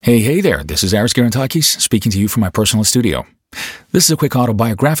Hey there, this is Aris Gerontakis speaking to you from my personal studio. This is a quick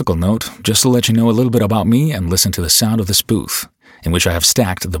autobiographical note just to let you know a little bit about me and listen to the sound of this booth, in which I have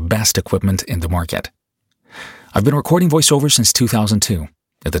stacked the best equipment in the market. I've been recording voiceovers since 2002.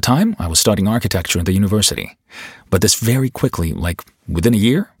 At the time, I was studying architecture at the university, but this very quickly, within a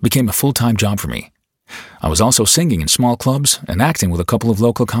year, became a full-time job for me. I was also singing in small clubs and acting with a couple of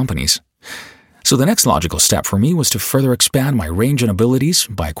local companies. So the next logical step for me was to further expand my range and abilities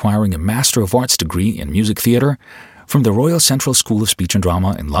by acquiring a Master of Arts degree in music theatre from the Royal Central School of Speech and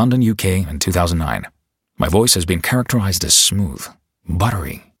Drama in London, UK in 2009. My voice has been characterized as smooth,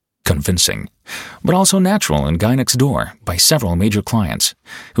 buttery, convincing, but also natural and guy next door by several major clients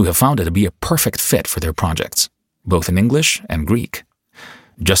who have found it to be a perfect fit for their projects, both in English and Greek.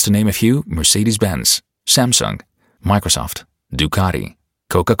 Just to name a few: Mercedes-Benz, Samsung, Microsoft, Ducati,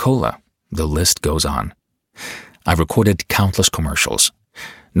 Coca-Cola. The list goes on. I've recorded countless commercials,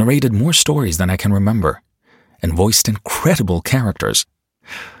 narrated more stories than I can remember, and voiced incredible characters.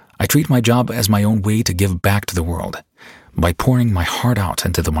 I treat my job as my own way to give back to the world by pouring my heart out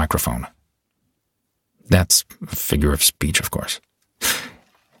into the microphone. That's a figure of speech, of course.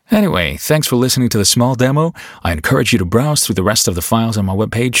 Anyway, thanks for listening to the small demo. I encourage you to browse through the rest of the files on my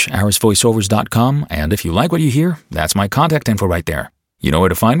webpage, arisvoiceovers.com, and if you like what you hear, that's my contact info right there. You know where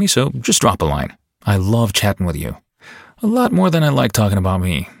to find me, so just drop a line. I love chatting with you. A lot more than I like talking about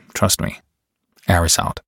me, trust me. Aris out.